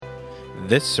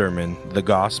This sermon, The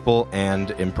Gospel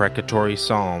and Imprecatory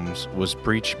Psalms, was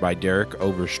preached by Derek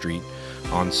Overstreet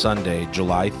on Sunday,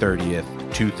 July 30th,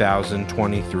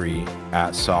 2023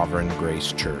 at Sovereign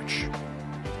Grace Church.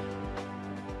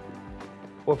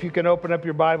 Well, if you can open up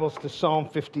your Bibles to Psalm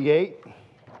 58.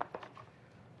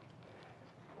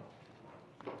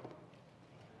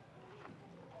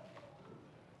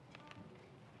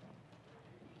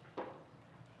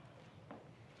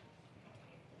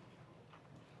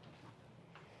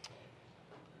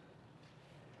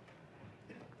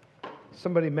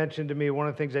 Somebody mentioned to me one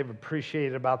of the things they've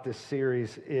appreciated about this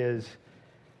series is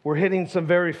we're hitting some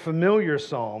very familiar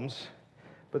psalms,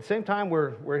 but at the same time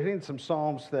we're hitting some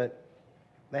psalms that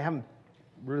they haven't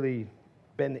really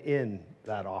been in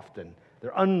that often.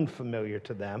 They're unfamiliar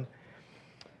to them.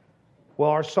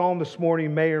 Well, our psalm this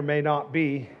morning may or may not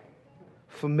be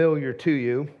familiar to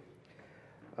you,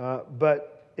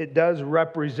 but it does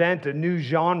represent a new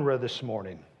genre this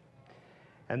morning,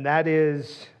 and that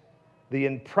is the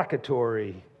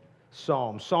Imprecatory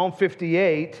Psalm. Psalm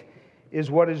 58 is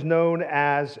what is known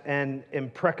as an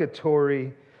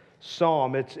imprecatory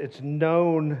psalm. It's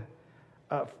known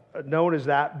as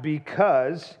that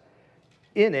because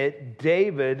in it,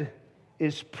 David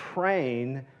is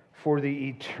praying for the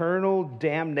eternal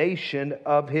damnation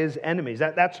of his enemies.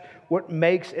 That's what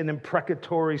makes an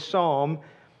imprecatory psalm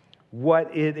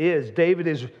what it is. David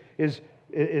is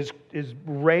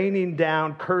raining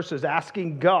down curses,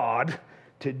 asking God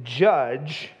to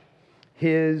judge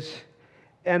his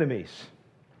enemies.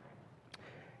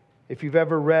 If you've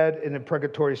ever read an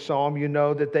imprecatory psalm, you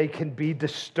know that they can be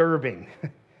disturbing.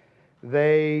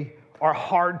 They are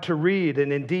hard to read,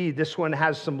 and indeed, this one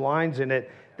has some lines in it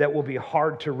that will be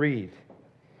hard to read.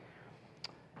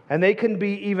 And they can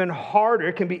be even harder,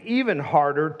 it can be even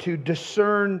harder to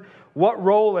discern what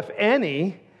role, if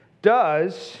any,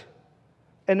 does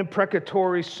an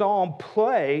imprecatory psalm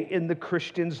play in the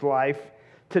Christian's life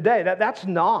today. That's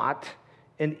not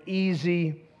an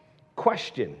easy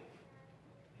question.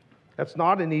 That's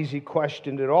not an easy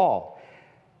question at all.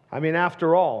 I mean,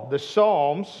 after all, the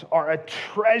Psalms are a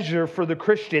treasure for the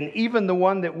Christian, even the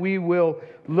one that we will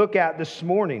look at this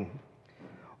morning.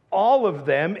 All of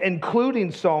them, including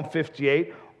Psalm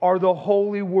 58, are the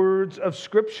holy words of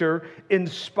Scripture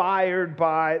inspired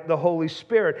by the Holy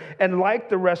Spirit. And like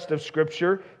the rest of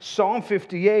Scripture, Psalm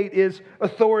 58 is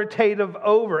authoritative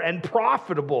over and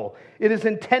profitable. It is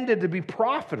intended to be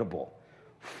profitable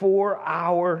for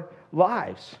our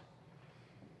lives.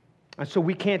 And so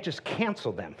we can't just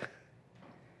cancel them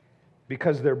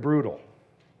because they're brutal.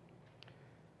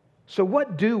 So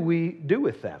what do we do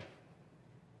with them?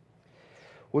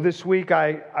 Well, this week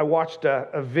I watched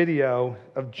a video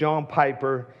of John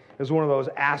Piper. It was one of those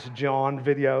Ask John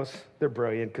videos. They're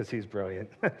brilliant because he's brilliant.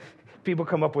 People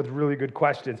come up with really good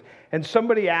questions. And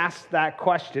somebody asked that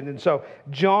question. And so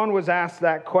John was asked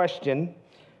that question.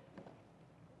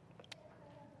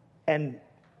 And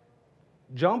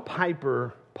John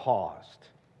Piper paused.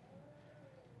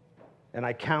 And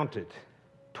I counted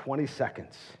 20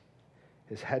 seconds.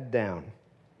 His head down.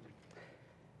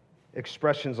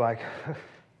 Expressions like...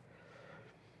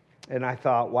 And I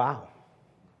thought, wow,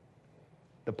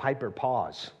 the Piper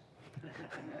pause.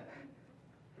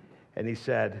 And he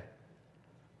said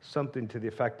something to the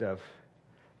effect of,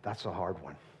 that's a hard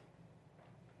one.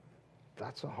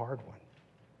 That's a hard one.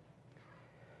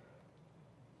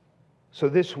 So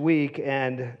this week,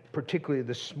 and particularly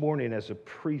this morning as a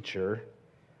preacher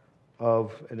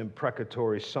of an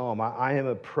imprecatory psalm, I am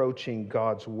approaching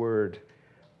God's word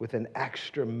with an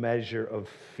extra measure of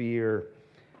fear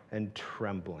and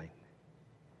trembling.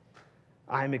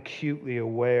 I'm acutely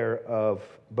aware of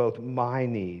both my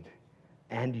need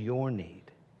and your need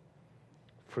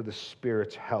for the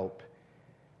Spirit's help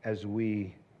as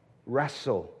we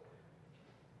wrestle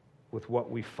with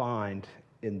what we find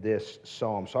in this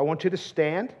psalm. So I want you to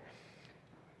stand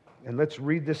and let's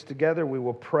read this together. We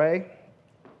will pray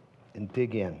and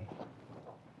dig in.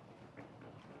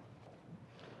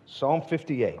 Psalm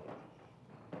 58.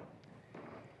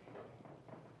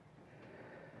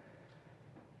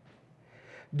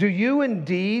 Do you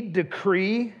indeed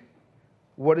decree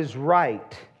what is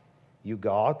right, you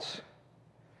gods?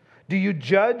 Do you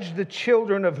judge the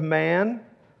children of man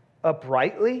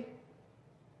uprightly?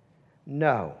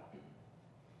 No.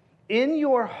 In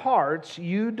your hearts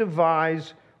you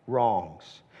devise wrongs.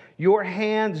 Your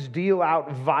hands deal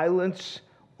out violence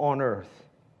on earth.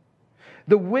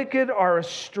 The wicked are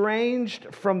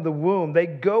estranged from the womb. They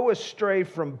go astray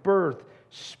from birth,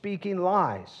 speaking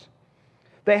lies.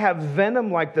 They have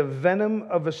venom like the venom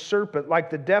of a serpent, like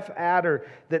the deaf adder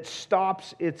that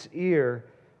stops its ear,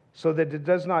 so that it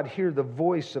does not hear the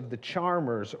voice of the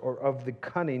charmers or of the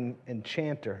cunning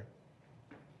enchanter.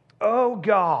 O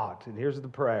God, and here's the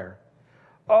prayer,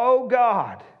 O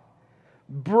God,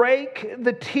 break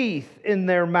the teeth in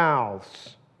their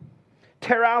mouths.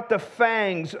 Tear out the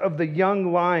fangs of the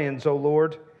young lions, O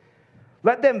Lord.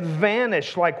 Let them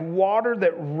vanish like water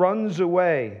that runs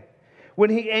away. When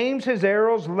he aims his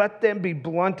arrows, let them be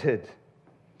blunted.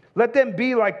 Let them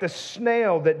be like the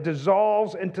snail that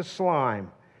dissolves into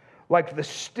slime, like the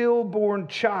stillborn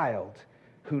child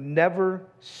who never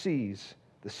sees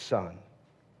the sun.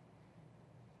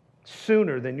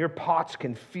 Sooner than your pots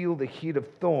can feel the heat of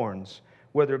thorns,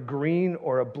 whether green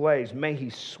or ablaze, may he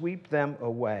sweep them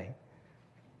away.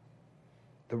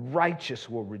 The righteous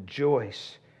will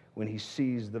rejoice when he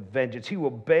sees the vengeance. He will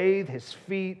bathe his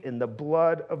feet in the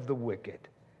blood of the wicked.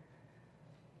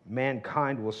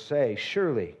 Mankind will say,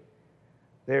 surely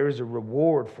there is a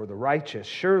reward for the righteous.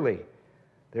 Surely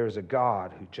there is a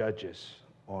God who judges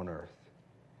on earth.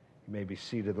 You may be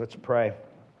seated. Let's pray.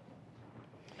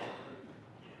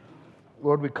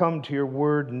 Lord, we come to your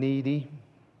word needy.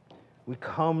 We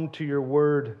come to your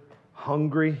word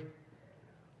hungry.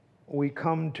 We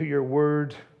come to your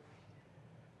word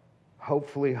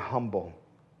hopefully humble,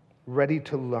 ready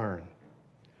to learn,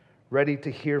 ready to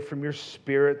hear from your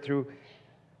Spirit through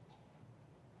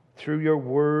your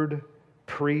word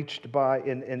preached by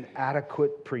an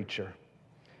inadequate preacher.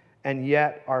 And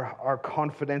yet our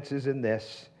confidence is in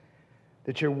this,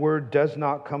 that your word does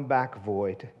not come back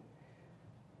void,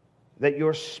 that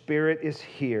your Spirit is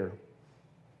here,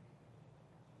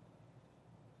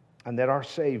 and that our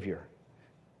Savior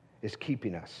is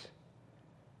keeping us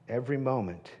every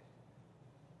moment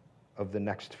of the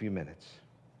next few minutes.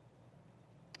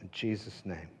 In Jesus'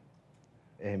 name,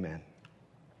 amen.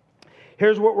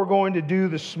 Here's what we're going to do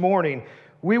this morning.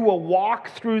 We will walk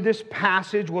through this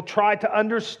passage. We'll try to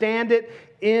understand it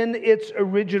in its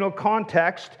original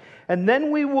context. And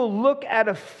then we will look at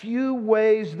a few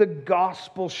ways the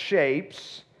gospel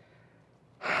shapes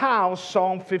how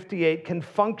Psalm 58 can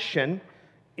function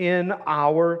in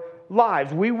our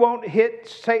lives. We won't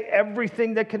say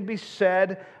everything that can be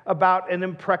said about an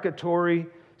imprecatory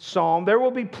psalm. There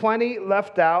will be plenty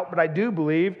left out, but I do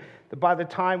believe that by the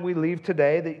time we leave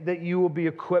today, that you will be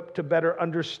equipped to better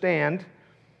understand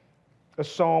a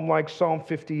psalm like Psalm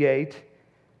 58.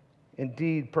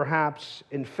 Indeed, perhaps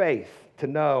in faith, to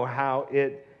know how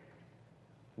it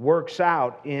works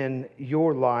out in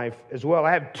your life as well.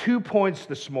 I have 2 points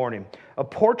this morning. A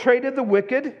portrait of the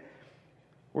wicked.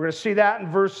 We're going to see that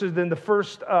in the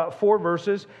first 4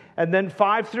 verses. And then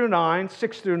 6 through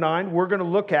 9, we're going to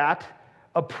look at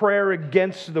a prayer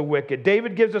against the wicked.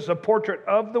 David gives us a portrait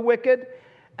of the wicked,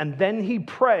 and then he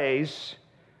prays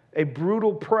a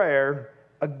brutal prayer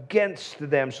against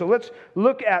them. So let's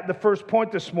look at the first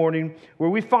point this morning, where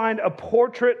we find a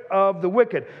portrait of the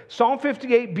wicked. Psalm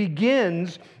 58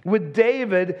 begins with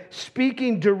David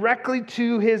speaking directly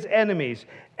to his enemies.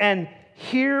 And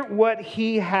hear what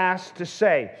he has to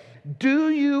say. Do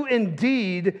you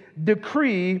indeed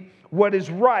decree what is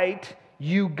right,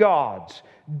 you gods?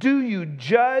 Do you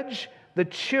judge the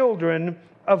children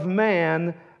of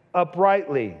man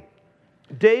uprightly?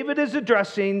 David is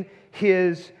addressing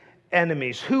his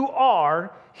enemies. Who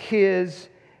are his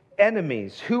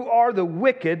enemies? Who are the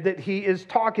wicked that he is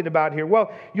talking about here?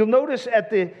 Well, you'll notice at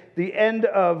the end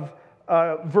of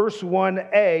verse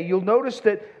 1a, you'll notice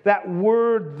that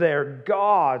word there,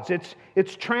 gods,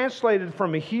 it's translated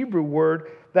from a Hebrew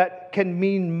word that can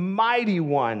mean mighty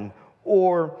one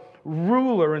or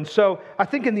ruler. And so I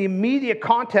think in the immediate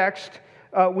context,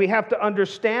 we have to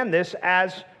understand this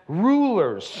as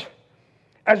rulers,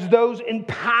 as those in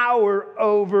power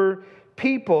over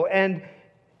people. And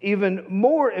even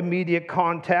more immediate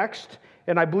context,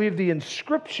 and I believe the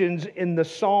inscriptions in the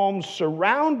Psalms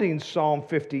surrounding Psalm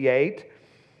 58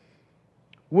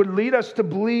 would lead us to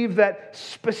believe that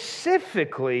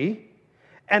specifically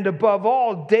and above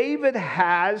all, David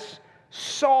has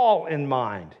Saul in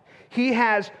mind. He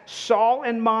has Saul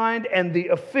in mind and the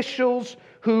officials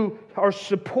who are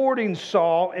supporting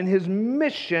Saul in his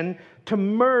mission to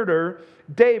murder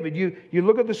David. You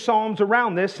look at the Psalms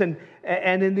around this, and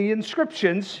in the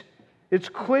inscriptions, it's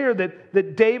clear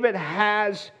that David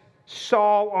has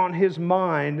Saul on his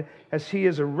mind as he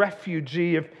is a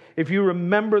refugee. If you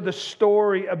remember the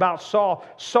story about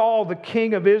Saul, the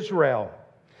king of Israel,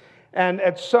 and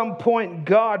at some point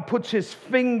God puts his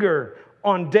finger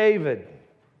on David.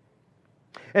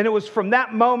 And it was from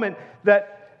that moment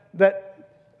that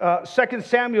 2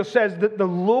 Samuel says that the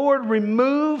Lord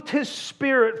removed his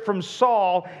spirit from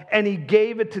Saul and he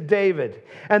gave it to David.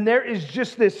 And there is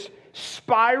just this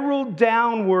spiraled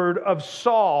downward of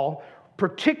Saul,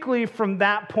 particularly from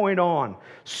that point on.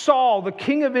 Saul, the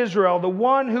king of Israel, the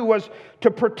one who was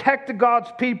to protect God's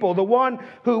people, the one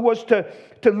who was to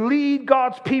lead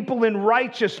God's people in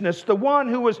righteousness, the one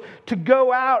who was to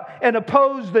go out and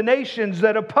oppose the nations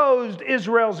that opposed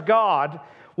Israel's God,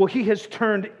 well, he has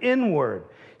turned inward.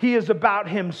 He is about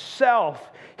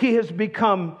himself. He has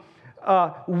become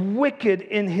wicked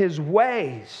in his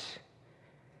ways.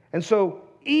 And so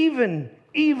even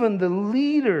the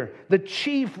leader, the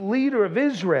chief leader of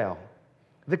Israel,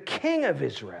 the king of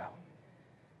Israel,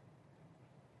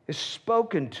 is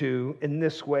spoken to in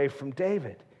this way from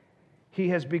David. He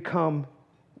has become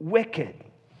wicked.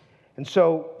 And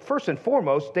so, first and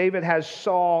foremost, David has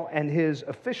Saul and his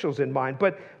officials in mind.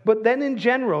 But then in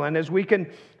general, and as we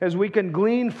can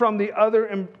glean from the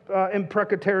other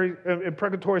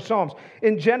imprecatory psalms,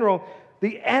 in general,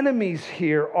 the enemies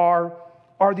here are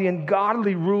the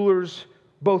ungodly rulers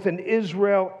both in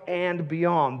Israel and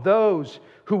beyond. Those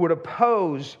who would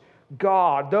oppose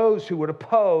God, those who would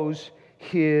oppose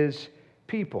his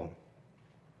people.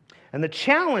 And the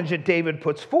challenge that David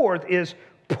puts forth is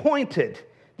pointed.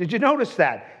 Did you notice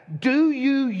that? Do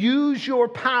you use your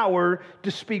power to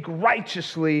speak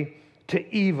righteously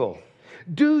to evil?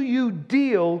 Do you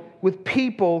deal with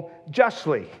people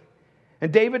justly?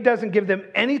 And David doesn't give them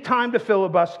any time to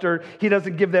filibuster. He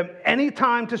doesn't give them any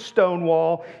time to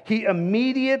stonewall. He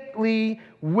immediately,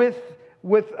 with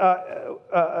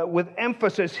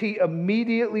emphasis, he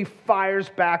immediately fires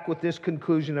back with this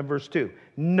conclusion in verse 2.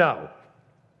 No,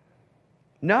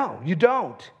 you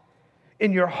don't.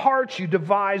 In your hearts, you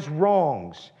devise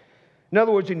wrongs. In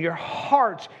other words, in your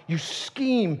hearts, you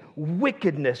scheme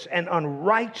wickedness and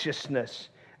unrighteousness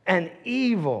and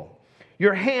evil.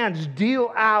 Your hands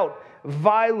deal out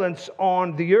violence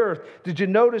on the earth. Did you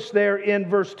notice there in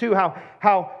verse 2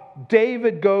 how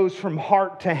David goes from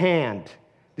heart to hand?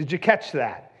 Did you catch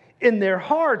that? In their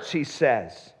hearts, he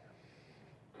says.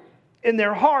 In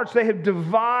their hearts, they have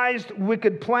devised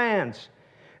wicked plans.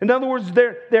 In other words,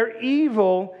 their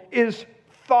evil is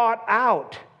thought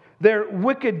out. Their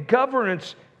wicked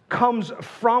governance comes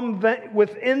from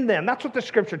within them. That's what the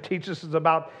Scripture teaches us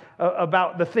about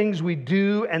the things we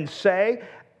do and say.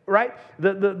 Right?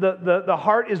 The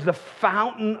heart is the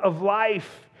fountain of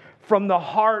life. From the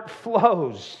heart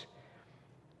flows.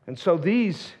 And so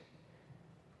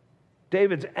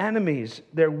David's enemies,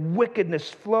 their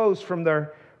wickedness flows from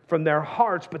their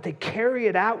hearts, but they carry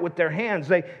it out with their hands.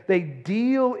 They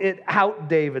deal it out,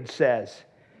 David says.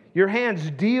 Your hands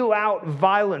deal out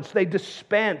violence. They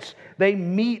dispense. They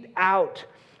mete out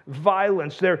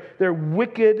violence. Their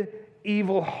wicked,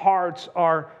 evil hearts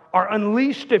are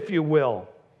unleashed, if you will,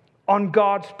 on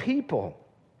God's people.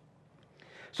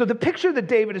 So the picture that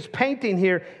David is painting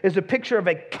here is a picture of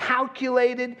a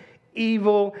calculated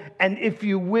evil and, if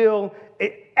you will,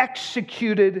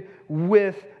 executed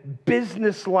with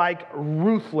businesslike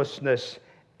ruthlessness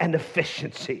and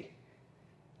efficiency.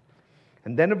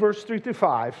 And then in verse 3 through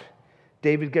 5,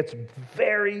 David gets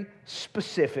very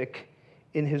specific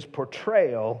in his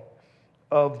portrayal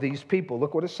of these people.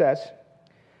 Look what it says.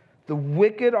 The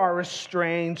wicked are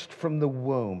estranged from the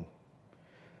womb.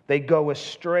 They go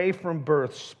astray from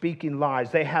birth, speaking lies.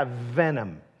 They have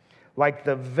venom, like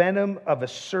the venom of a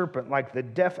serpent, like the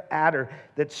deaf adder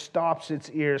that stops its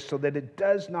ears so that it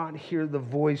does not hear the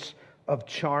voice of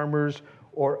charmers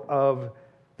or of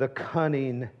the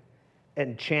cunning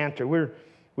enchanter.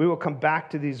 We will come back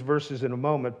to these verses in a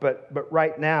moment, but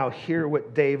right now, hear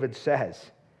what David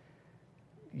says.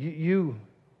 You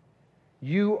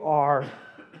are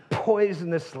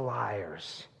poisonous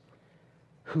liars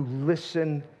who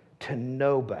listen to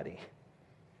nobody.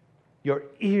 Your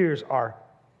ears are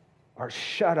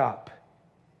shut up.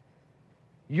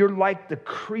 You're like the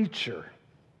creature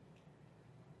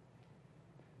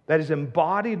that is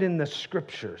embodied in the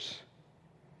Scriptures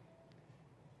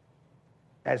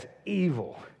as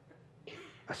evil,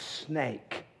 a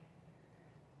snake.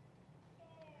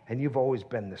 And you've always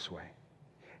been this way.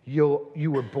 You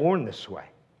were born this way.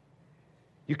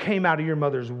 You came out of your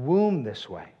mother's womb this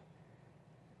way.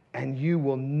 And you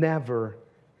will never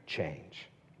change.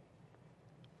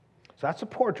 So that's a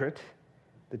portrait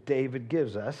that David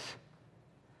gives us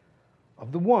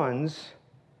of the ones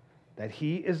that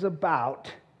he is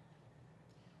about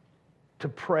to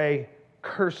pray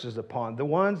curses upon, the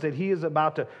ones that he is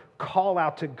about to call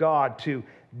out to God to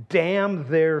damn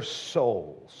their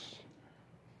souls.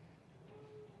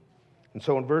 And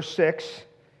so in verse 6,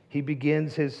 he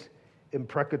begins his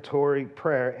imprecatory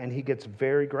prayer and he gets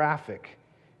very graphic.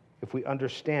 if we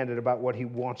understand it about what he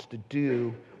wants to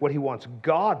do, what he wants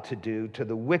God to do to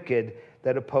the wicked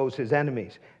that oppose his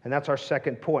enemies. And that's our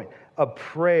second point, a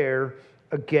prayer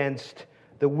against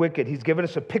the wicked. He's given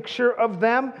us a picture of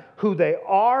them, who they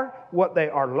are, what they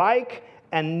are like,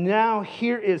 and now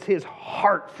here is his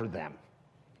heart for them.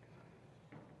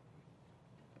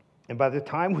 And by the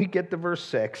time we get to verse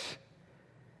 6,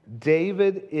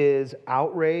 David is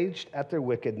outraged at their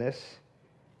wickedness.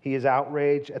 He is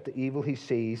outraged at the evil he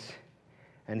sees.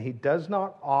 And he does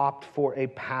not opt for a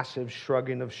passive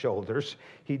shrugging of shoulders.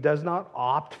 He does not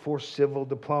opt for civil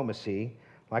diplomacy.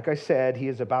 Like I said, he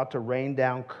is about to rain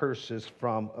down curses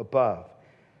from above.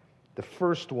 The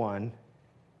first one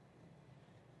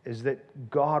is that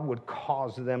God would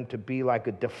cause them to be like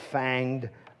a defanged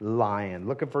lion.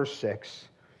 Look at verse 6.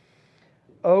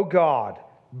 O God,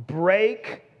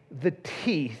 break the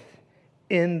teeth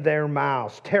in their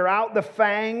mouths. Tear out the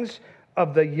fangs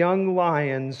of the young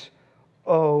lions,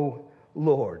 O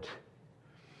Lord.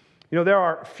 You know, there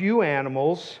are few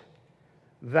animals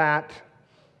that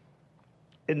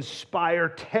inspire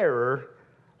terror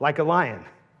like a lion.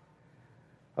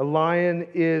 A lion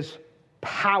is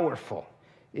powerful.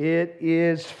 It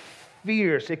is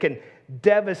fierce. It can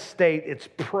devastate its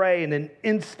prey in an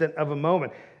instant of a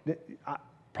moment. I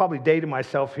probably dated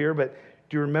myself here, but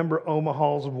do you remember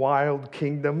Omaha's Wild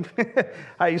Kingdom?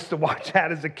 I used to watch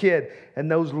that as a kid. And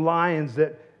those lions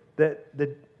that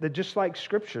just like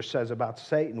Scripture says about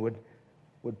Satan,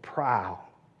 would prowl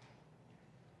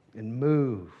and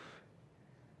move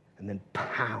and then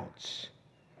pounce.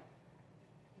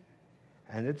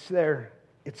 And it's their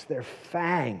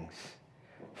fangs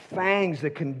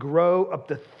that can grow up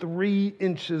to 3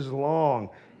 inches long,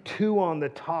 2 on the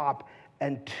top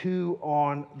and 2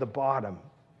 on the bottom,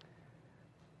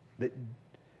 that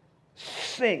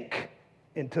sink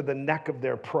into the neck of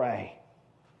their prey,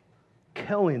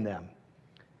 killing them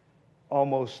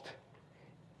almost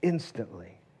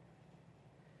instantly.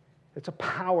 It's a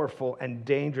powerful and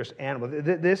dangerous animal.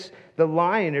 The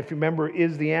lion, if you remember,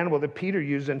 is the animal that Peter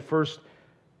used in 1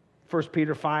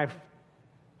 Peter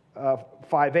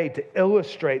 5:8 to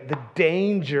illustrate the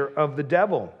danger of the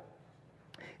devil.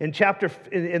 In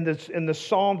the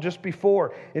psalm just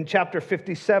before, in chapter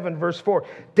 57, verse 4,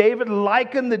 David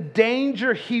likened the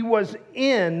danger he was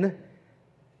in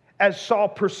as Saul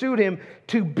pursued him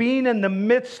to being in the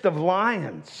midst of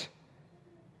lions.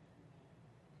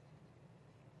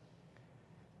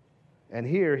 And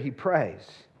here he prays,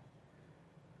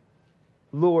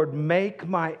 Lord, make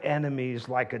my enemies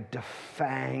like a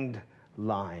defanged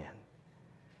lion.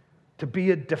 To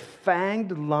be a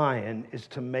defanged lion is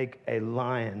to make a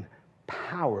lion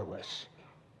powerless,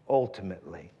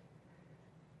 ultimately.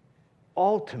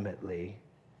 Ultimately,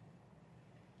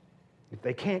 if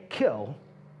they can't kill,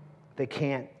 they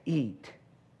can't eat.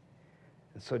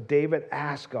 And so David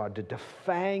asked God to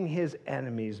defang his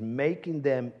enemies, making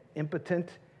them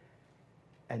impotent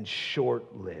and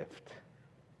short-lived.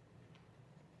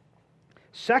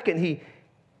 Second, he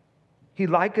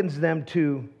likens them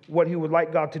to what he would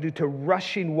like God to do to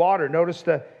rushing water. Notice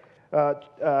the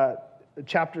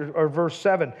chapter or verse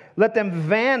 7. Let them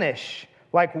vanish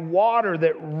like water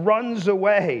that runs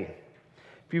away.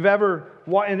 If you've ever,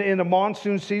 in a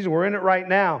monsoon season, we're in it right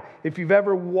now, if you've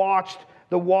ever watched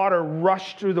the water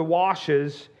rush through the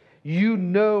washes, you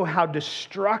know how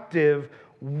destructive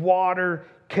water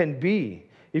can be.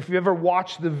 If you ever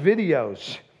watched the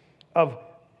videos of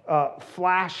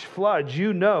flash floods,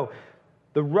 you know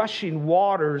the rushing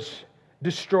waters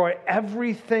destroy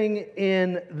everything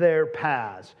in their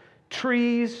paths.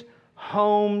 Trees,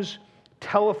 homes,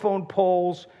 telephone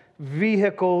poles,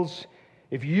 vehicles.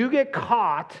 If you get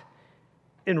caught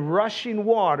in rushing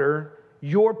water,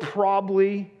 you're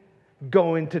probably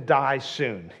going to die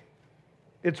soon.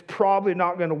 It's probably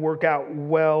not going to work out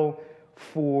well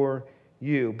for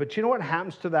you. But you know what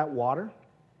happens to that water?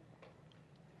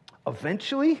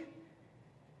 Eventually,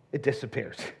 it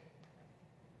disappears.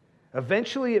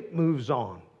 Eventually, it moves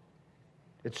on.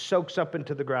 It soaks up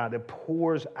into the ground. It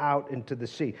pours out into the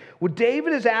sea. Well,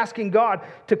 David is asking God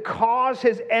to cause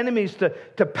his enemies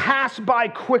to pass by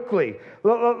quickly,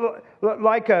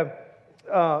 like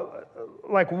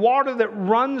water that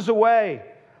runs away.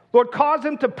 Lord, cause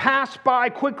them to pass by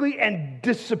quickly and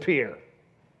disappear,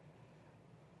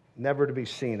 never to be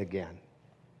seen again.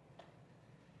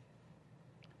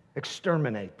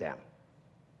 Exterminate them.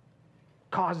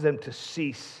 Cause them to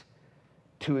cease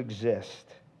to exist.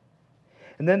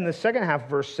 And then in the second half of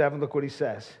verse 7, look what he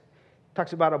says. He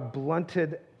talks about a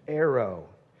blunted arrow.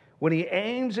 When he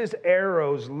aims his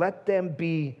arrows, let them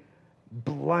be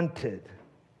blunted.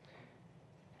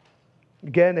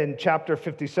 Again, in chapter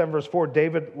 57, verse 4,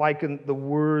 David likened the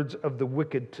words of the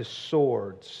wicked to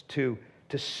swords, to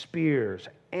spears,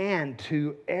 and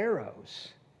to arrows.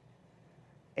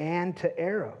 And to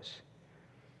arrows.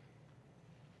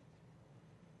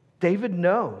 David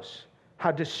knows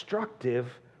how destructive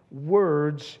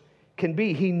words can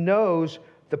be. He knows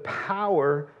the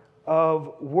power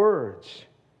of words.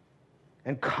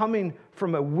 And coming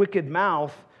from a wicked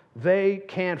mouth,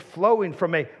 flowing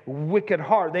from a wicked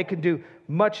heart, they can do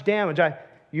much damage.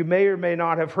 You may or may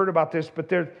not have heard about this, but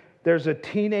there's a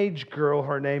teenage girl.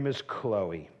 Her name is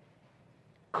Chloe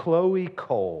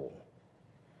Cole.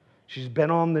 She's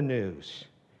been on the news.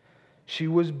 She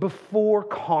was before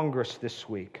Congress this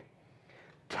week,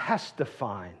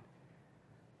 testifying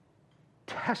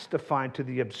to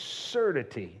the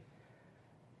absurdity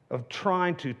of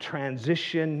trying to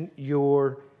transition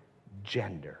your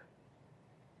gender.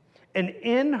 And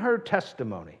in her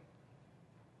testimony,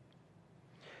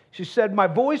 she said, "My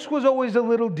voice was always a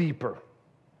little deeper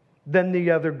than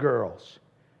the other girls.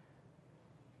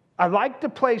 I like to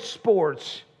play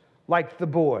sports like the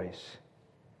boys.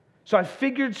 So I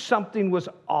figured something was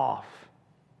off.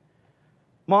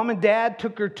 Mom and Dad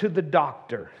took her to the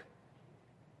doctor.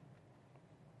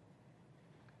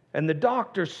 And the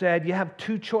doctor said, you have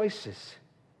two choices.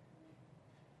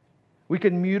 We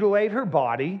can mutilate her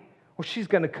body, or she's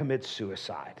going to commit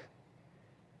suicide.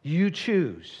 You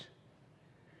choose."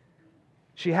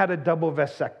 She had a double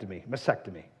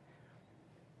mastectomy.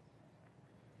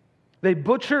 They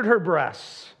butchered her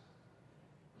breasts.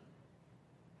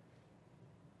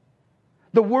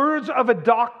 The words of a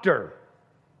doctor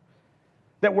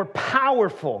that were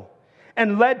powerful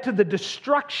and led to the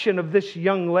destruction of this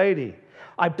young lady.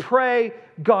 I pray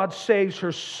God saves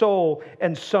her soul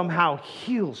and somehow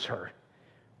heals her.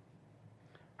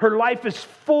 Her life is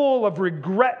full of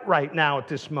regret right now at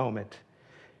this moment.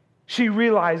 She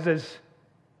realizes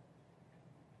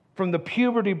from the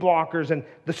puberty blockers and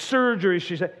the surgery,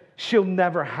 she said, she'll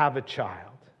never have a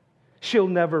child. She'll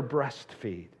never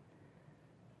breastfeed.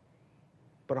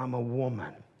 But I'm a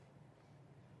woman.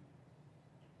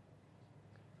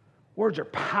 Words are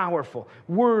powerful.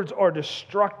 Words are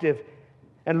destructive.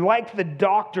 And like the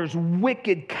doctor's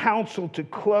wicked counsel to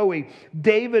Chloe,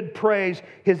 David prays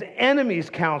his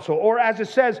enemies' counsel, or as it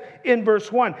says in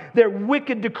verse 1, their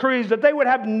wicked decrees, that they would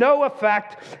have no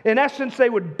effect. In essence,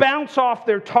 they would bounce off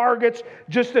their targets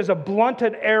just as a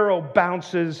blunted arrow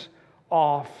bounces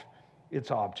off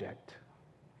its object.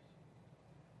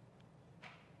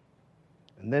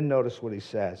 And then notice what he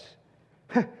says.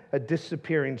 A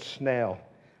disappearing snail.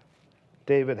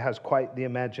 David has quite the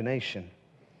imagination.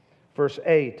 Verse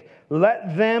 8,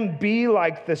 let them be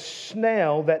like the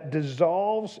snail that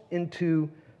dissolves into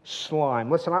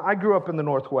slime. Listen, I grew up in the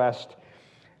Northwest,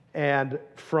 and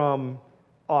from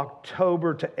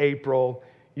October to April,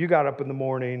 you got up in the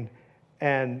morning,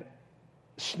 and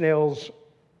snails,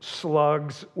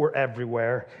 slugs were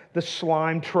everywhere. The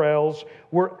slime trails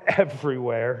were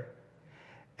everywhere.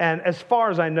 And as far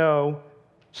as I know,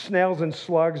 snails and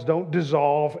slugs don't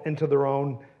dissolve into their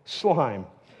own slime.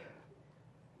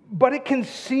 But it can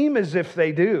seem as if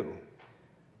they do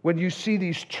when you see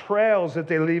these trails that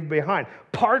they leave behind,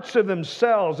 parts of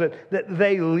themselves that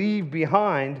they leave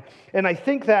behind. And I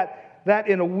think that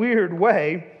in a weird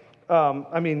way,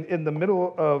 in the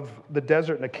middle of the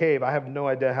desert in a cave, I have no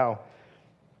idea how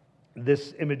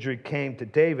this imagery came to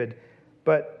David,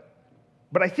 but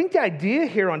I think the idea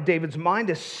here on David's mind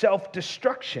is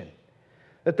self-destruction,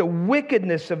 that the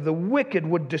wickedness of the wicked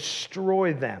would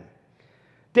destroy them.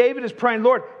 David is praying,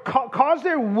 Lord, cause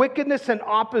their wickedness and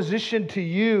opposition to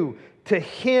you, to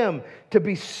him, to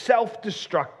be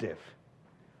self-destructive.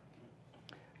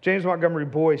 James Montgomery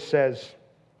Boyce says,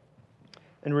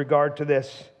 in regard to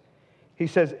this, he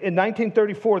says, in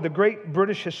 1934, the great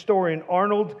British historian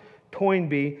Arnold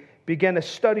Toynbee began a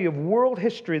study of world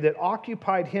history that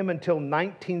occupied him until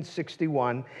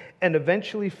 1961 and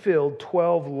eventually filled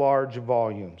 12 large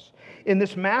volumes. In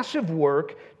this massive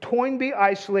work, Toynbee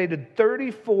isolated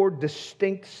 34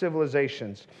 distinct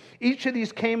civilizations. Each of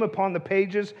these came upon the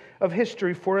pages of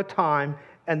history for a time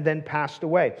and then passed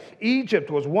away. Egypt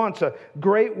was once a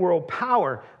great world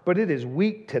power, but it is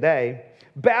weak today.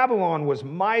 Babylon was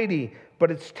mighty, but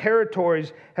its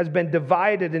territories has been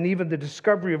divided, and even the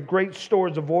discovery of great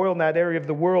stores of oil in that area of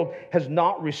the world has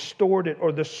not restored it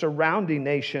or the surrounding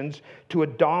nations to a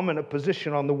dominant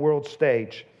position on the world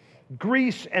stage.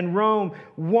 Greece and Rome,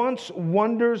 once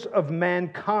wonders of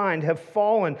mankind, have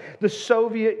fallen. The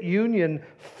Soviet Union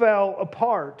fell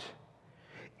apart.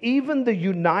 Even the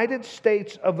United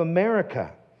States of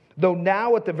America, though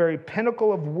now at the very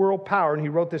pinnacle of world power, and he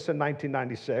wrote this in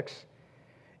 1996,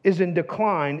 is in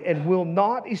decline and will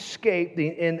not escape the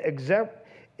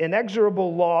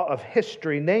inexorable law of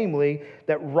history, namely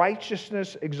that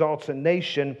righteousness exalts a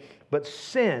nation, but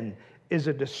sin is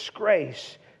a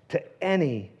disgrace to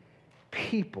any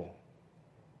people.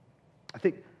 I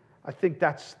think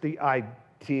that's the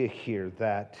idea here,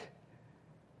 that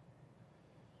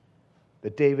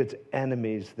David's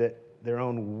enemies, that their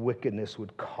own wickedness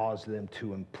would cause them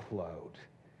to implode.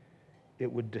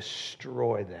 It would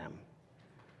destroy them.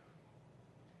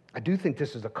 I do think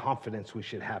this is a confidence we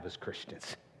should have as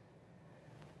Christians.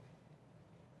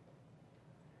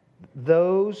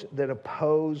 Those that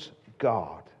oppose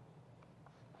God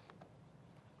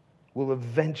will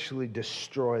eventually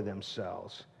destroy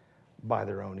themselves by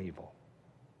their own evil.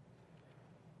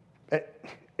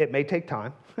 It may take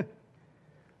time,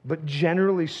 but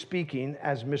generally speaking,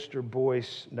 as Mr.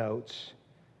 Boyce notes,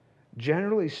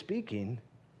 generally speaking,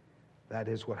 that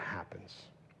is what happens.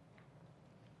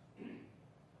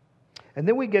 And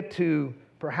then we get to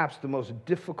perhaps the most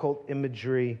difficult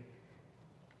imagery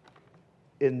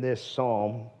in this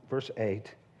psalm, verse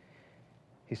 8.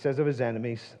 He says of his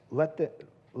enemies, let them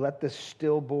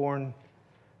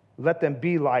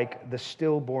be like the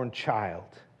stillborn child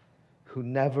who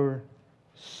never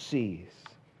sees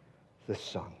the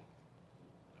sun.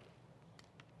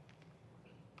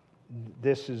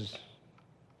 This is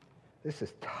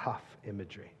tough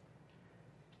imagery.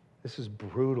 This is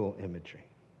brutal imagery.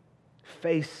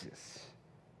 Faces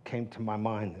came to my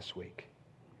mind this week.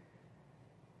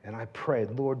 And I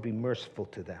prayed, Lord, be merciful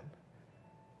to them.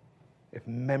 If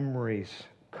memories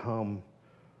come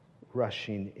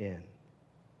rushing in.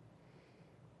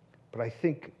 But I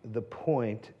think the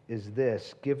point is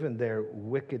this: given their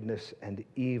wickedness and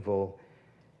evil,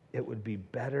 it would be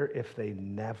better if they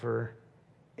never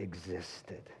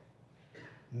existed.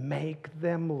 Make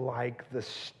them like the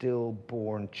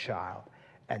stillborn child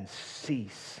and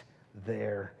cease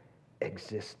their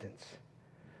existence.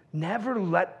 Never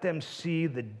let them see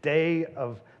the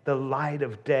light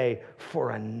of day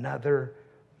for another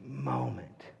moment.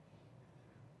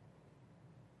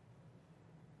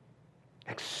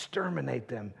 Exterminate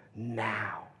them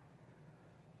now.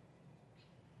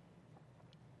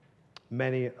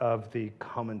 Many of the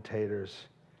commentators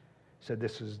said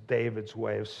this is David's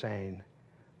way of saying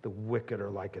the wicked are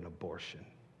like an abortion.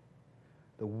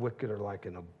 The wicked are like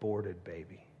an aborted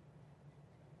baby.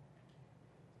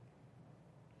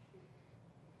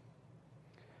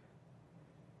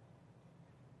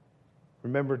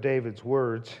 Remember David's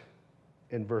words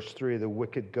in verse 3, the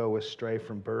wicked go astray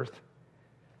from birth.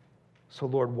 So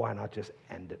Lord, why not just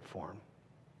end it for them?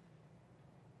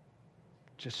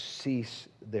 Just cease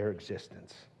their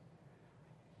existence.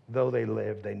 Though they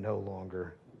live, they no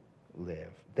longer live.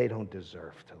 They don't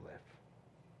deserve to live.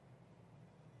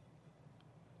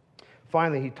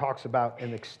 Finally, he talks about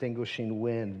an extinguishing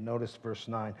wind. Notice verse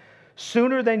 9.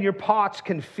 Sooner than your pots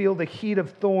can feel the heat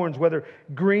of thorns, whether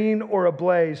green or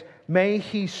ablaze, may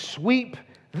he sweep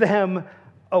them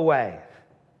away.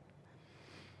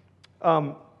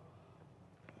 One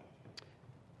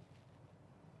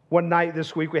night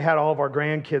this week, we had all of our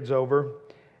grandkids over,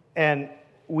 and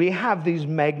we have these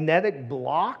magnetic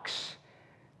blocks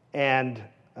and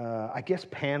I guess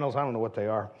panels. I don't know what they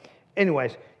are.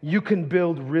 Anyways, you can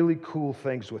build really cool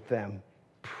things with them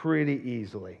pretty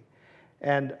easily.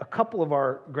 And a couple of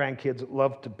our grandkids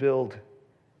love to build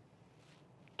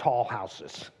tall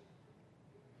houses.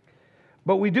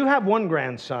 But we do have one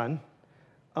grandson.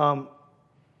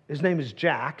 His name is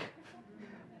Jack.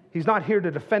 He's not here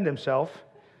to defend himself.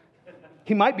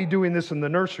 He might be doing this in the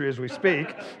nursery as we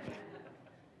speak.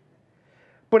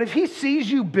 But if he sees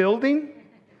you building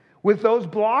with those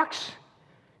blocks,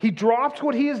 he drops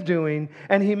what he is doing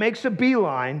and he makes a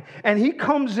beeline and he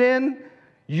comes in,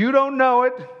 you don't know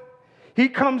it, he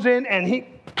comes in and he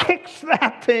kicks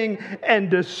that thing and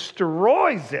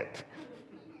destroys it.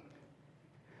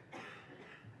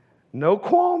 No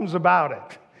qualms about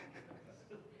it.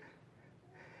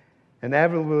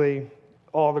 Inevitably,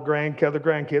 all the other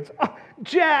grandkids, oh,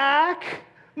 Jack,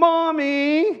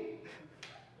 Mommy.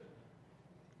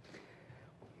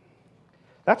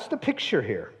 That's the picture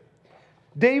here.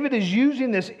 David is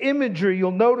using this imagery,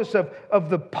 you'll notice, of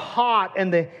the pot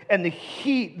and the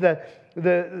heat.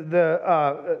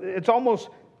 It's almost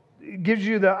gives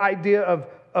you the idea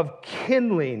of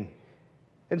kindling.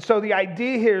 And so the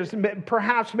idea here is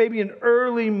perhaps maybe an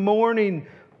early morning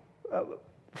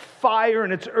fire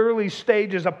in its early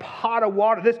stages, a pot of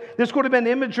water. This would have been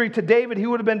imagery to David. He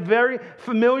would have been very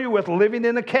familiar with living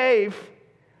in a cave.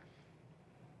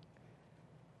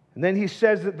 And then he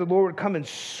says that the Lord would come and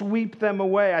sweep them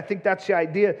away. I think that's the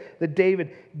idea that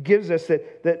David gives us,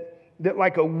 that that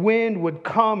like a wind would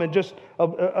come and just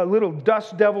a little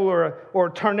dust devil or a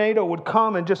tornado would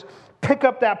come and just pick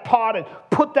up that pot and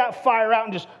put that fire out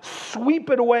and just sweep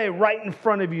it away right in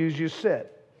front of you as you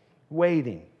sit,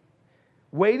 waiting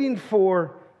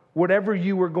for whatever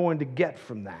you were going to get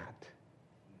from that.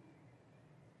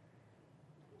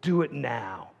 Do it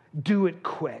now. Do it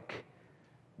quick.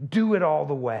 Do it all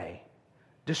the way.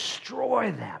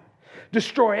 Destroy them.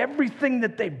 Destroy everything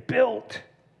that they built.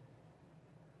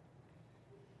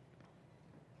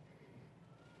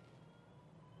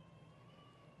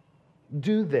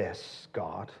 Do this,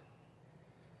 God,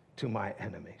 to my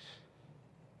enemies.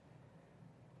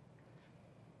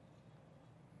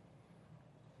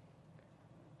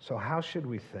 So how should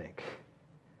we think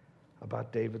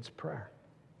about David's prayer?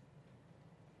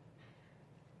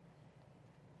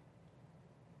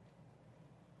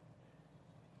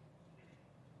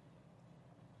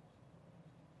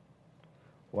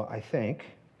 Well, I think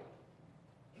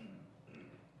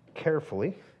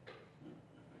carefully,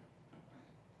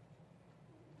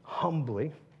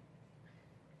 humbly,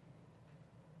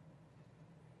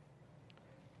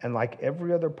 and like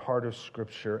every other part of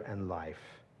Scripture and life,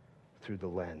 through the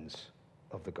lens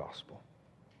of the gospel.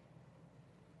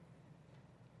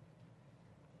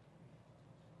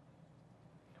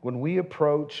 When we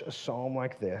approach a psalm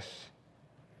like this,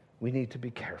 we need to be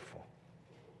careful.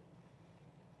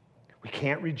 We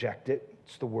can't reject it.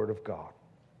 It's the Word of God.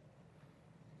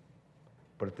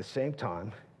 But at the same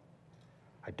time,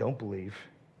 I don't believe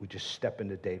we just step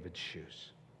into David's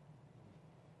shoes.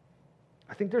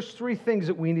 I think there's 3 things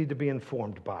that we need to be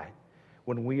informed by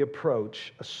when we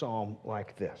approach a psalm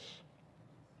like this.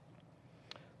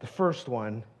 The first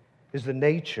one is the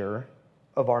nature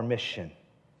of our mission.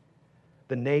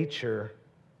 The nature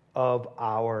of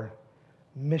our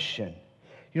mission.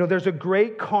 You know, there's a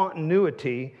great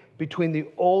continuity between the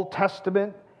Old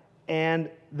Testament and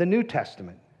the New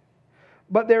Testament.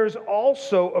 But there is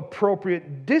also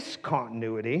appropriate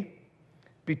discontinuity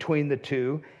between the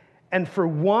two, and for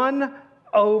one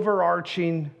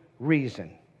overarching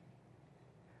reason: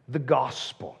 the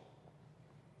gospel.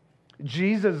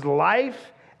 Jesus'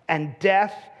 life and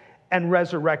death and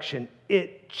resurrection.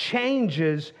 It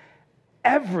changes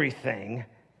everything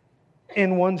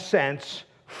in one sense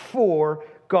for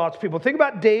God's people. Think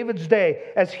about David's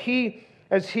day as he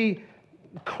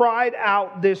cried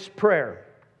out this prayer.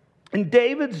 In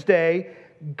David's day,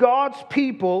 God's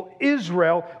people,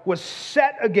 Israel, was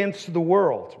set against the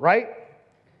world, right?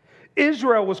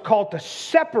 Israel was called to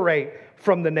separate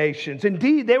from the nations.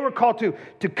 Indeed, they were called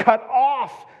to cut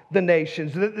off the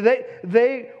nations.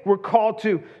 They were called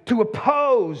to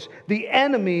oppose the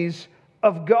enemies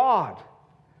of God.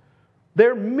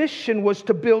 Their mission was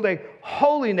to build a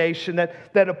holy nation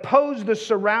that opposed the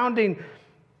surrounding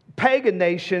pagan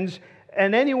nations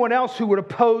and anyone else who would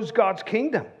oppose God's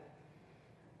kingdom.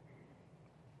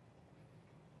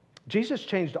 Jesus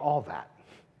changed all that.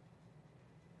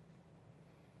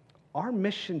 Our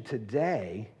mission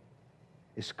today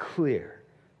is clear: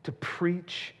 to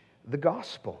preach the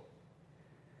gospel.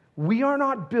 We are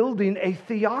not building a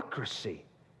theocracy.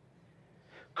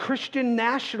 Christian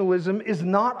nationalism is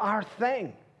not our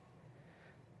thing.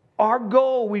 Our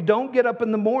goal, we don't get up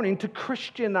in the morning to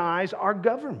Christianize our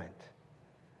government.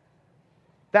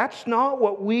 That's not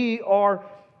what we are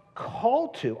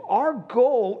called to. Our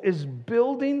goal is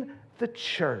building the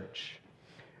church.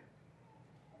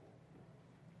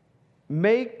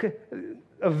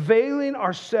 Availing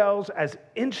ourselves as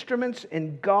instruments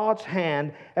in God's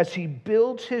hand as He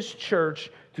builds His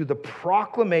church through the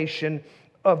proclamation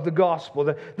of the gospel.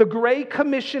 The Great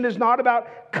Commission is not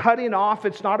about cutting off.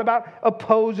 It's not about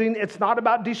opposing. It's not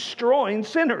about destroying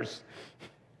sinners.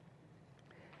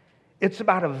 It's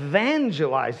about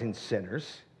evangelizing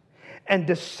sinners and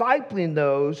discipling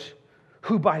those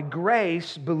who by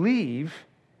grace believe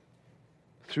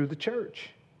through the church.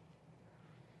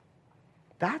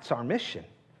 That's our mission.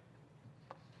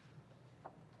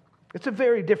 It's a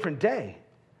very different day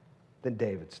than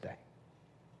David's day.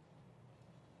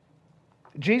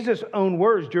 Jesus' own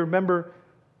words, do you remember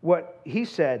what He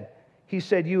said? He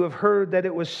said, "You have heard that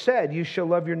it was said, you shall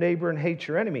love your neighbor and hate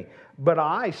your enemy. But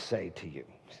I say to you,"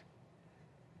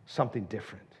 something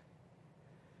different.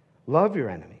 "Love your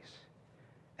enemies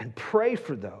and pray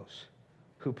for those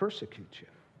who persecute you."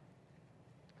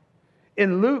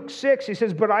 In Luke 6, He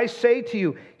says, but I say to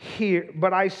you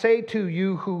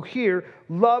who hear,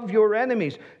 love your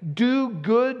enemies. Do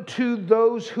good to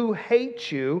those who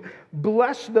hate you.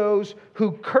 Bless those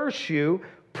who curse you.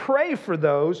 Pray for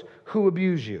those who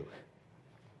abuse you."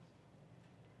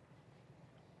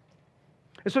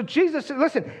 And so Jesus said,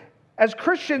 listen, As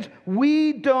Christians,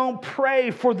 we don't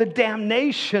pray for the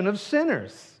damnation of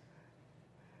sinners.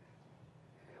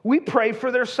 We pray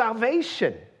for their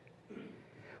salvation.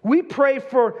 We pray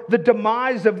for the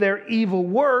demise of their evil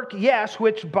work, yes,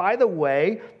 which, by the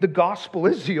way, the gospel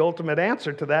is the ultimate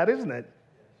answer to that, isn't it?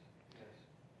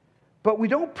 But we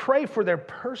don't pray for their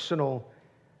personal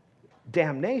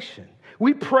damnation.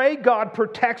 We pray God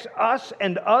protects us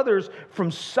and others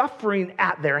from suffering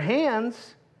at their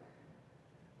hands,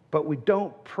 but we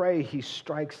don't pray He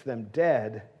strikes them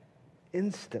dead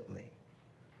instantly.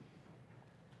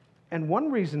 And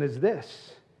one reason is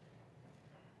this.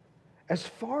 As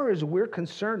far as we're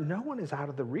concerned, no one is out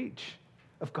of the reach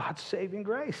of God's saving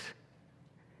grace.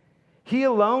 He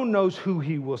alone knows who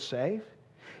He will save.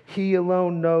 He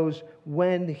alone knows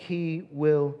when He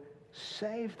will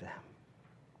save them.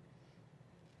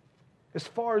 As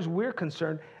far as we're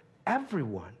concerned,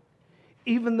 everyone,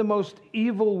 even the most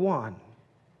evil one,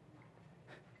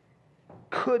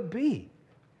 could be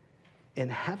in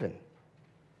heaven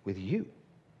with you.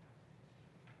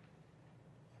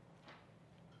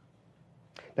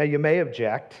 Now, you may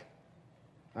object.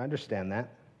 I understand that.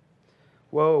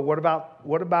 Whoa, what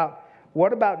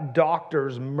about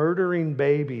doctors murdering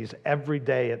babies every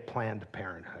day at Planned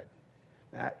Parenthood?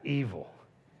 Evil.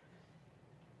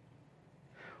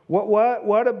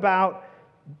 What about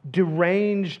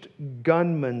deranged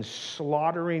gunmen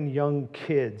slaughtering young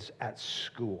kids at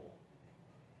school?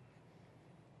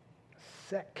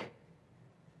 Sick.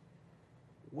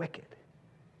 Wicked.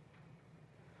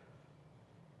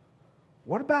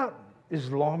 What about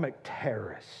Islamic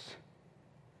terrorists?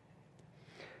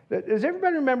 Does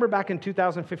everybody remember back in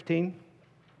 2015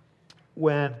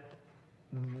 when,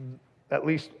 at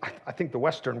least I think the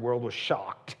Western world was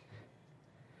shocked,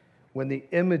 when the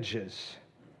images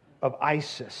of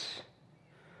ISIS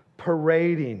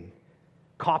parading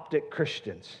Coptic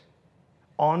Christians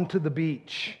onto the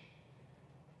beach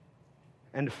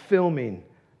and filming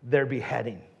their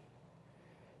beheading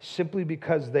simply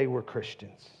because they were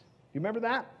Christians? You remember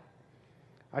that?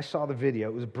 I saw the video.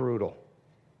 It was brutal.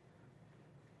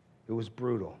 It was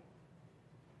brutal.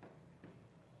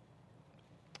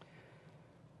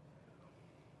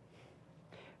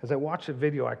 As I watched the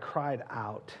video, I cried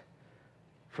out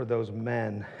for those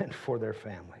men and for their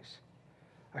families.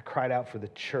 I cried out for the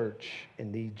church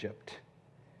in Egypt.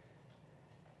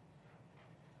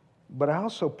 But I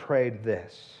also prayed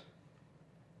this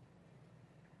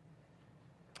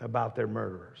about their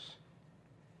murderers.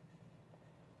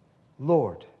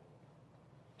 Lord,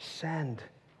 send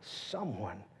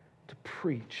someone to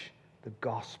preach the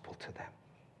gospel to them.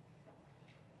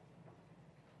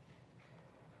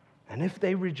 And if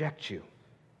they reject you,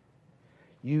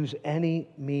 use any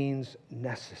means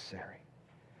necessary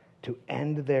to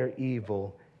end their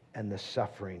evil and the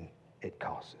suffering it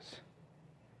causes.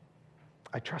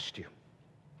 I trust you.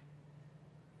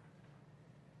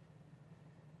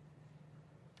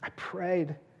 I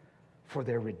prayed for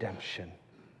their redemption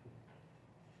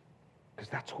because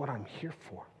that's what I'm here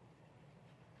for,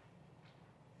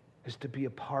 is to be a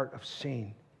part of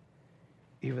seeing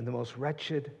even the most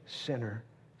wretched sinner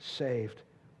saved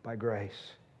by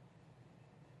grace.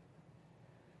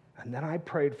 And then I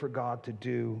prayed for God to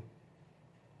do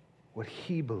what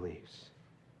He believes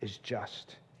is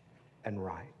just and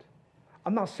right.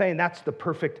 I'm not saying that's the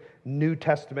perfect New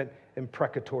Testament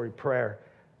imprecatory prayer,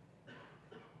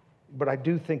 but I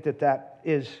do think that that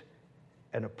is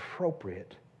an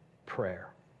appropriate prayer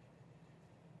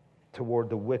toward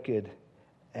the wicked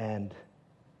and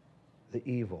the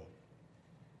evil.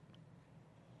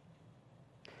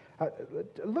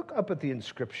 Look up at the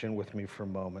inscription with me for a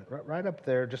moment, right up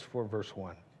there, just for verse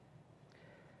 1. It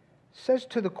says,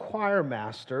 to the choir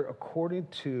master, according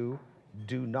to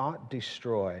do not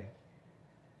destroy,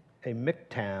 a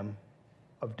miktam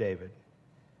of David.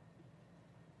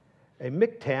 A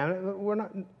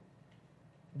miktam,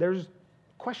 there's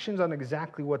questions on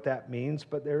exactly what that means,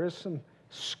 but there is some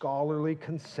scholarly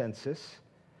consensus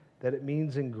that it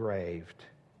means engraved.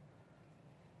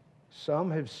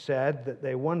 Some have said that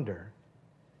they wonder,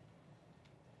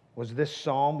 was this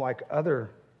psalm like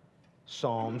other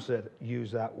psalms that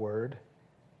use that word,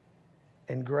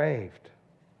 engraved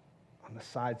on the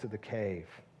sides of the cave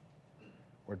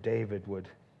where David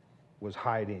was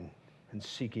hiding and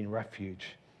seeking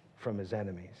refuge from his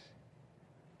enemies?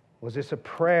 Was this a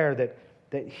prayer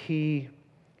that he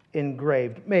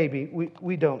engraved? Maybe.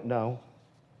 We don't know.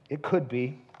 It could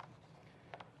be.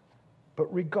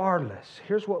 But regardless,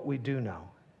 here's what we do know.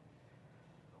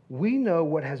 We know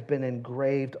what has been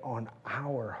engraved on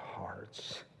our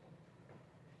hearts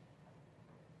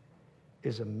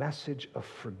is a message of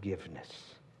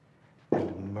forgiveness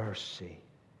and mercy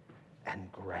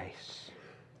and grace.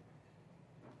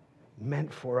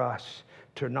 Meant for us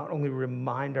to not only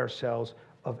remind ourselves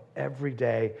of every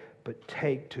day, but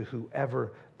take to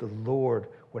whoever the Lord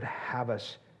would have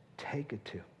us take it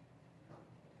to.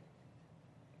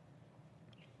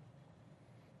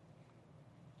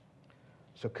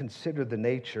 So consider the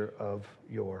nature of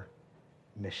your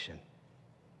mission.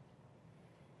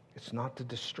 It's not to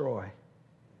destroy.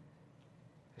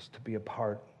 It's to be a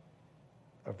part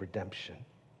of redemption.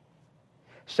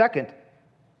 Second,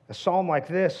 a psalm like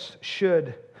this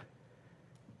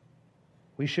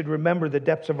we should remember the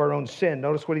depths of our own sin.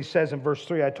 Notice what he says in verse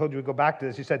 3. I told you to go back to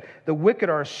this. He said, the wicked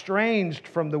are estranged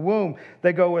from the womb.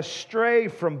 They go astray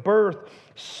from birth,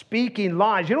 speaking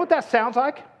lies. You know what that sounds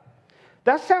like?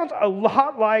 That sounds a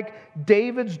lot like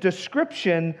David's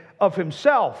description of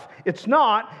himself. It's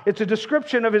not. It's a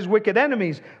description of his wicked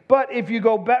enemies. But if you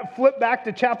go back, flip back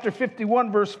to chapter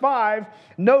 51, verse 5,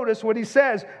 notice what he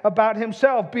says about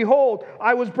himself. Behold,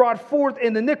 I was brought forth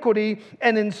in iniquity,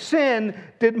 and in sin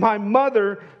did my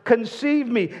mother conceive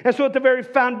me. And so at the very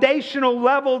foundational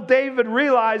level, David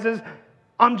realizes,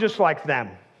 I'm just like them.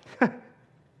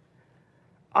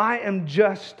 I am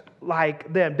just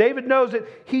like them. David knows that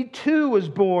he too was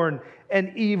born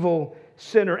an evil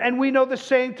sinner. And we know the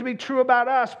same to be true about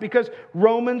us because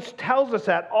Romans tells us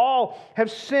that all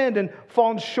have sinned and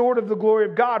fallen short of the glory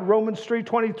of God. Romans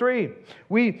 3:23.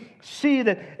 We see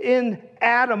that in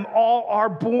Adam all are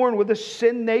born with a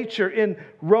sin nature in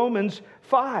Romans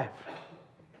 5.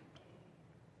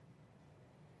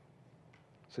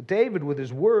 So David, with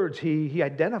his words, he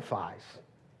identifies.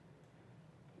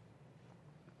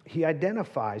 He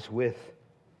identifies with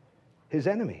his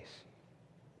enemies.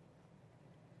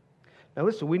 Now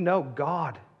listen, we know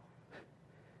God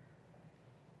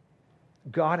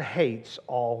hates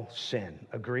all sin.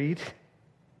 Agreed?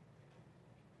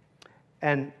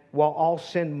 And while all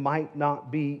sin might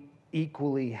not be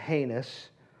equally heinous,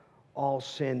 all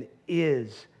sin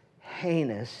is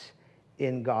heinous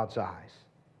in God's eyes.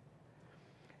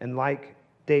 And like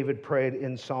David prayed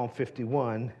in Psalm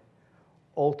 51,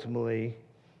 ultimately,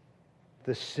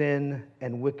 the sin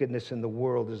and wickedness in the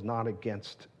world is not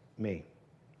against me.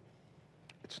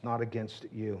 It's not against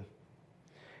you.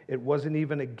 It wasn't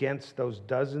even against those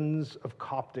dozens of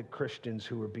Coptic Christians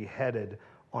who were beheaded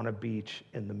on a beach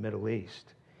in the Middle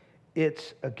East.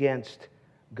 It's against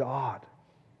God.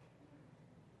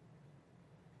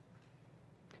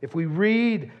 If we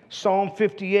read Psalm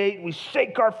 58, we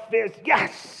shake our fists,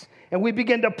 yes! And we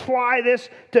begin to apply this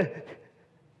to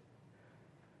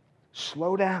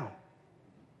slow down.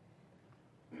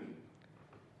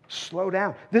 Slow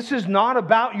down. This is not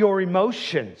about your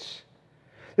emotions.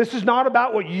 This is not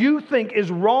about what you think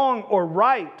is wrong or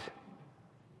right.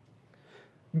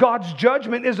 God's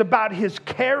judgment is about His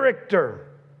character.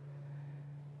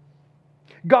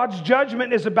 God's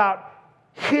judgment is about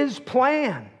His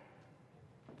plan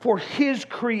for His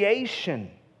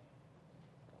creation.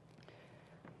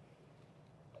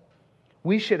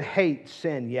 We should hate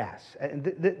sin, yes. And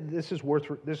this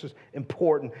is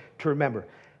important to remember.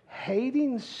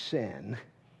 Hating sin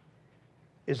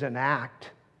is an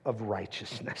act of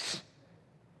righteousness.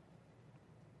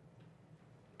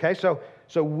 Okay,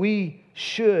 so we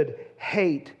should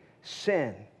hate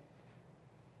sin.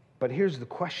 But here's the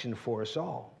question for us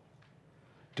all.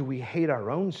 Do we hate our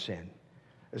own sin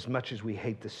as much as we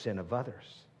hate the sin of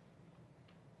others?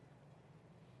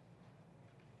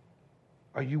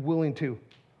 Are you willing to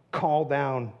call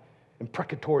down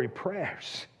imprecatory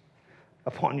prayers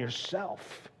upon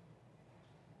yourself?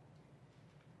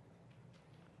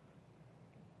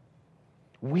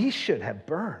 We should have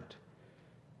burned.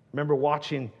 Remember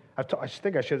watching, I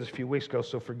think I shared this a few weeks ago,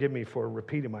 so forgive me for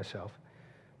repeating myself.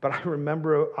 But I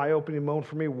remember an eye-opening moment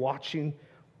for me watching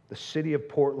the city of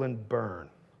Portland burn.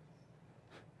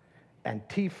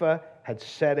 Antifa had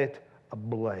set it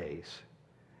ablaze.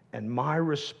 And my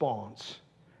response,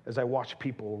 as I watched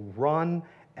people run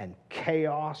and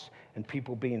chaos and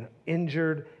people being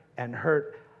injured and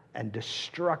hurt and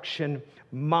destruction,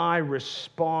 my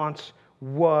response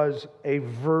was a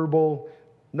verbal,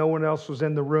 no one else was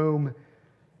in the room,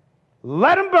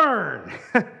 let them burn.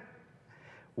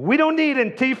 We don't need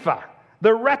Antifa.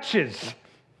 They're wretches.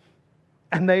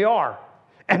 And they are.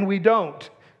 And we don't.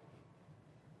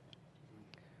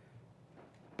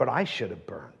 But I should have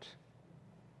burned.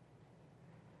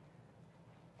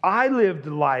 I lived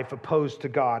a life opposed to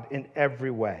God in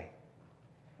every way.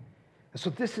 So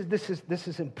this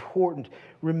is important.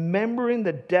 Remembering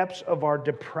the depths of our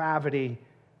depravity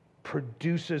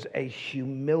produces a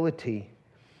humility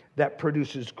that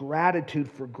produces gratitude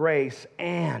for grace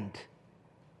and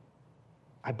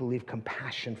I believe,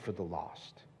 compassion for the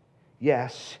lost.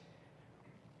 Yes,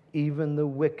 even the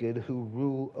wicked who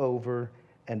rule over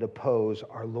and oppose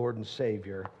our Lord and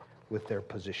Savior with their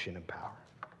position and power.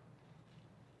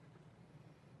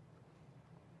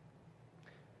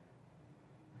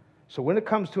 So when it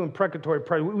comes to imprecatory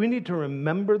prayer, we need to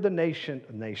remember the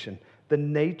the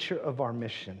nature of our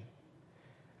mission.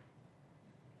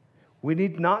 We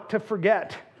need not to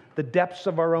forget the depths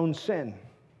of our own sin.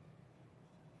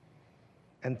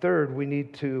 And third, we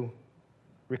need to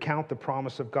recount the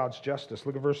promise of God's justice.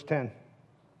 Look at verse 10.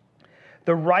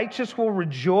 The righteous will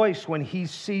rejoice when he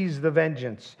sees the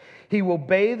vengeance. He will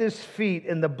bathe his feet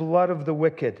in the blood of the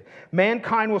wicked.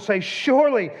 Mankind will say,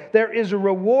 surely there is a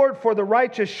reward for the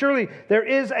righteous. Surely there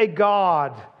is a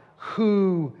God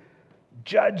who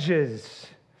judges.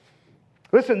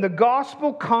 Listen, the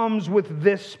gospel comes with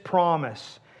this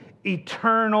promise: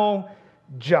 eternal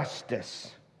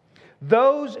justice.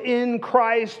 Those in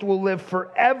Christ will live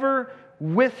forever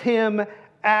with him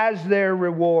as their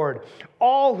reward.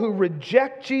 All who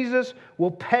reject Jesus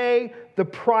will pay the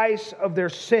price of their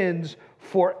sins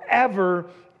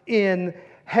forever in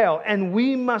hell. And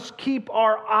we must keep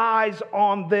our eyes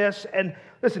on this. And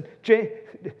listen,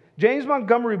 James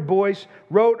Montgomery Boyce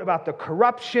wrote about the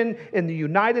corruption in the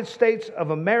United States of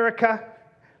America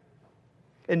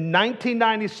in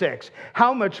 1996.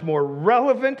 How much more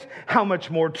relevant, how much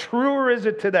more truer is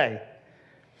it today?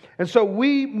 And so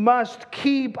we must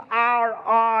keep our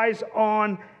eyes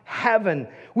on heaven.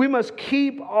 We must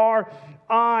keep our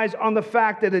eyes on the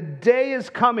fact that a day is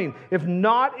coming, if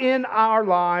not in our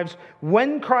lives,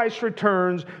 when Christ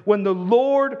returns, when the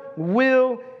Lord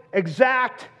will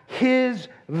exact his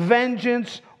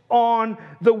vengeance on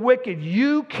the wicked.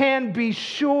 You can be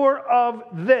sure of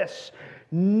this: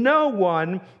 no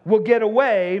one will get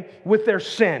away with their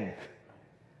sin.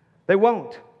 They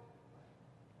won't.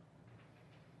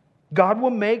 God will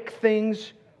make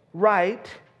things right,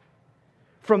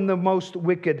 from the most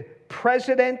wicked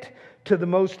president to the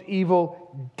most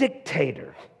evil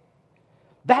dictator.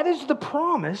 That is the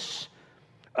promise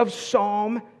of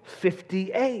Psalm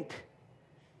 58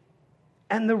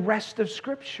 and the rest of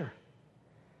Scripture.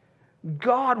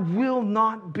 God will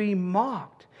not be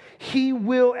mocked. He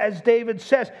will, as David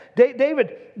says,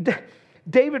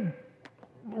 David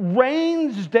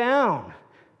rains down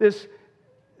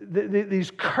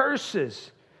these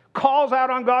curses, calls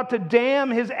out on God to damn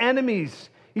his enemies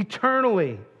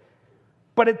eternally.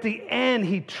 But at the end,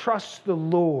 he trusts the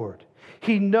Lord.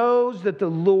 He knows that the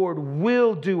Lord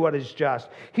will do what is just.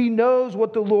 He knows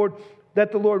that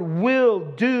the Lord will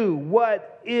do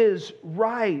what is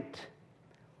right.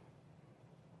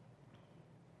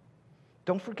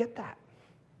 Don't forget that.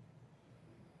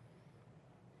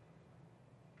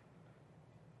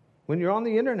 When you're on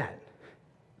the internet,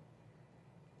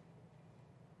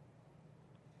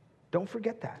 don't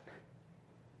forget that.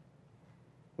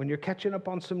 When you're catching up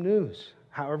on some news,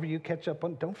 however you catch up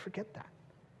on, don't forget that.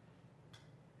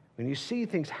 When you see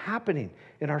things happening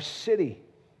in our city,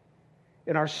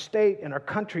 in our state, in our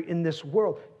country, in this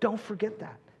world, don't forget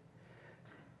that.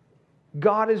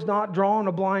 God is not drawing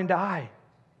a blind eye.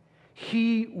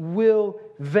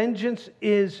 Vengeance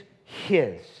is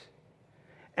his.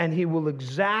 And he will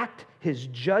exact his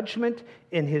judgment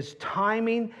in his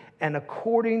timing and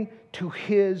according to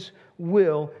his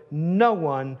will. No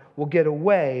one will get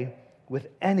away with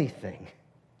anything.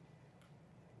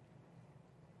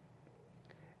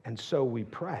 And so we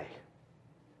pray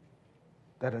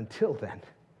that until then,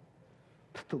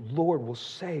 that the Lord will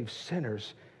save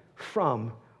sinners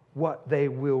from what they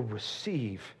will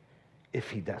receive if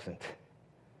he doesn't.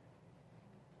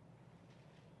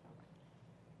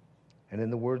 And in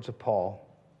the words of Paul,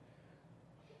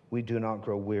 we do not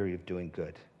grow weary of doing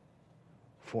good,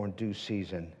 for in due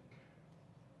season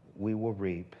we will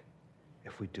reap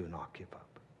if we do not give up.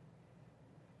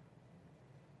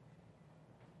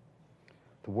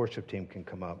 The worship team can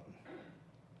come up.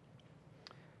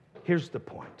 Here's the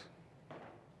point.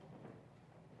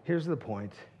 Here's the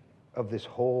point of this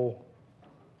whole,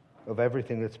 of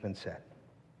everything that's been said.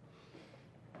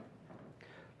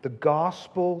 The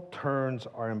gospel turns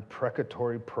our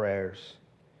imprecatory prayers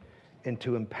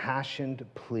into impassioned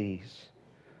pleas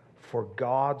for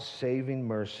God's saving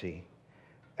mercy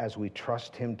as we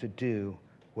trust him to do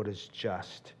what is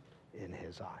just in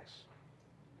his eyes.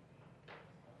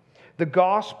 The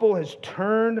gospel has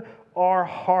turned our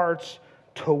hearts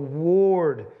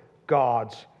toward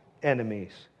God's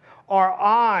enemies. Our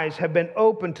eyes have been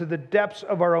opened to the depths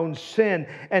of our own sin,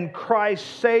 and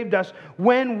Christ saved us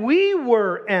when we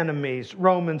were enemies,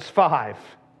 Romans 5.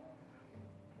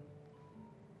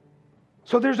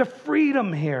 So there's a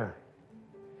freedom here.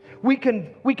 We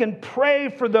can pray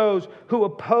for those who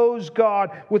oppose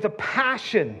God with a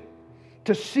passion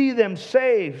to see them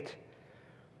saved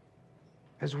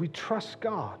as we trust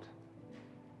God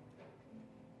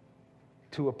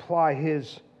to apply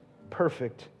His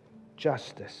perfect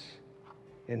justice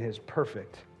in His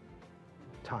perfect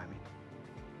timing.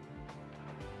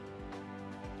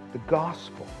 The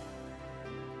gospel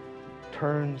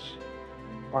turns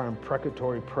our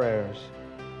imprecatory prayers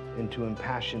into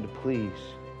impassioned pleas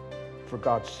for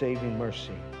God's saving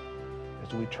mercy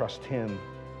as we trust Him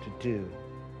to do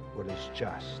what is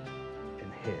just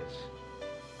in His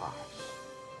eyes.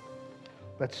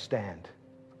 Let's stand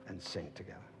and sing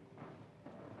together.